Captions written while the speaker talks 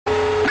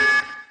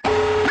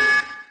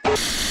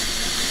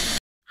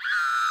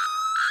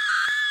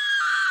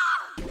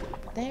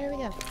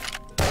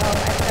have.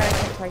 Oh, I forgot I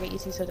can't target you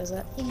two, so it does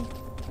that.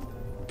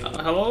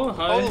 Hello?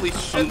 Hi. Holy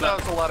shit, that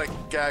was a lot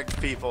of gagged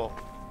people.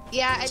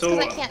 Yeah, it's because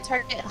I can't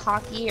target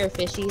hockey or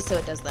fishy, so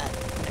it does that.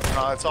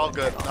 No, it's all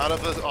good. None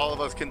of us, all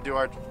of us can do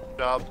our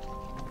job.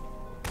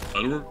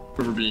 I don't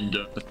remember being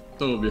gagged.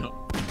 That would be hot.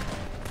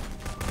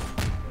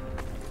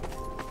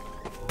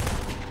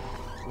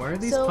 Why are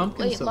these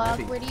pumpkins wait, so Log,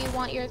 heavy? where do you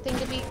want your thing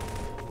to be?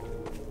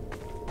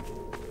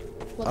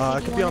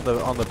 It could be on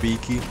the B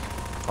key.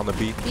 On the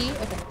B. B?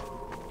 Okay.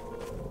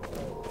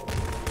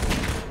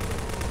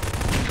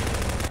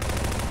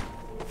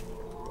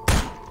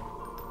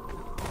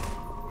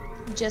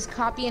 Just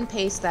copy and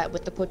paste that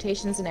with the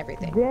quotations and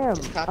everything. Damn,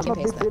 just copy and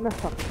paste that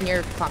in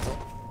your console.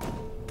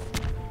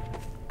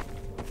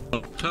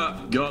 Oh,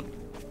 God.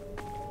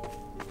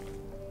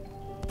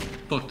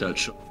 Fuck that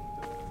shit.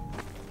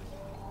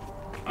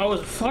 I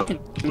was a fucking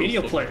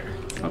media player.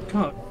 Oh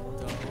god.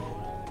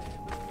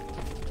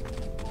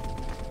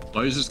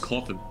 Why is this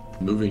coffin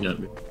moving at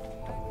me?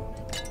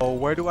 Oh,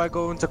 where do I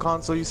go into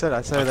console? You said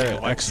I said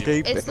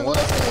escape. It's the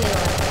little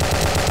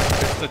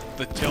toilet. It's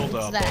the tilde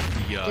above the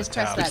just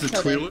press tab. that. It's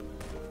the toilet?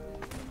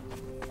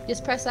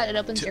 Just press that. It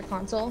opens your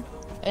console,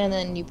 and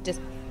then you just.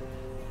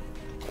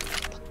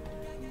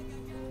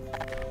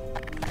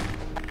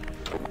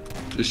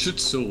 This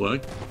shit's so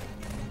lag.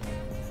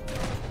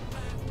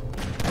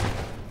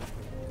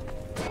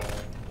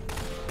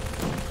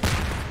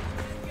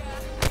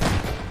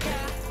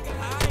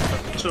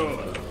 So,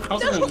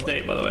 how's everyone's day,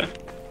 by the way?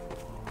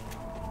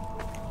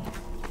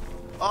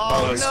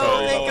 Oh no,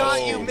 they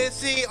got you,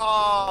 Missy!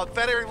 Oh,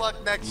 better luck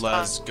next time.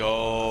 Let's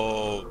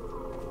go.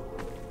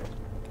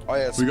 Oh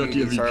yeah, We got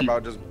the sorry MVP.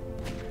 about just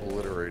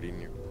obliterating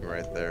you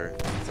right there.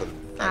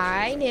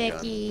 Hi,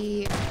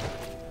 Nikki.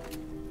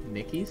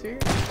 Nikki's here?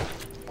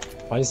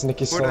 Why is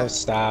Nikki so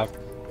stabbed?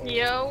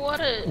 Yo,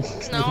 what a...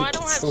 No, I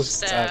don't have So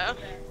staff.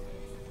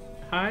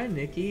 Hi,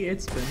 Nikki.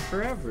 It's been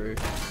forever.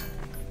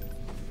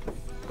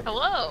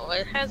 Hello,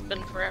 it has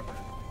been forever.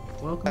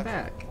 Welcome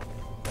back.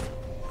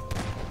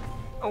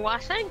 Oh, why,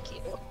 thank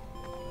you.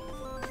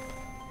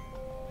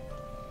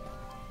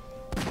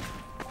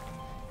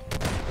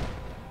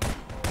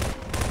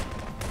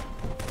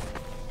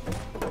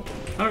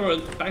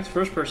 Alright, back to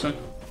first person.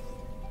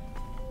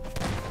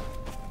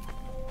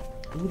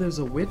 Ooh, there's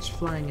a witch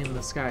flying in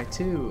the sky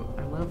too.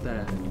 I love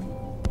that.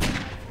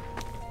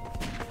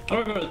 I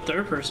would go to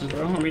third person,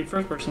 bro. I mean,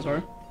 first person,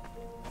 sorry.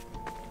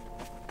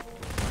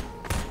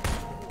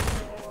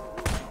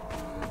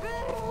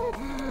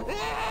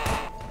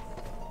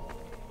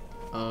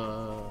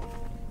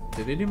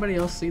 Did anybody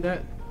else see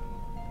that?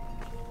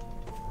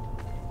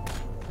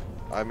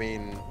 I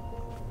mean,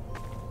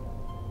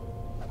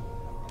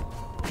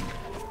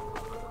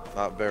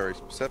 not very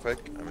specific.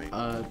 I mean,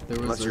 there was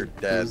unless you're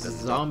dead, a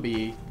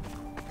zombie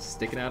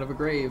sticking out of a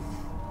grave,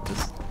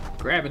 just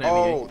grabbing at me.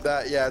 oh,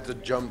 yeah, it's a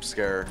jump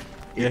scare.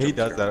 Yeah, he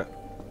does that.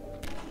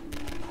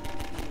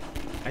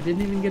 I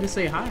didn't even get to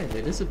say hi.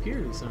 They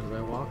disappeared as soon as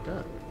I walked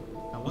up.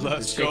 I wanted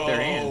Let's to shake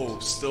their hand. go.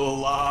 Still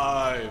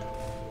alive.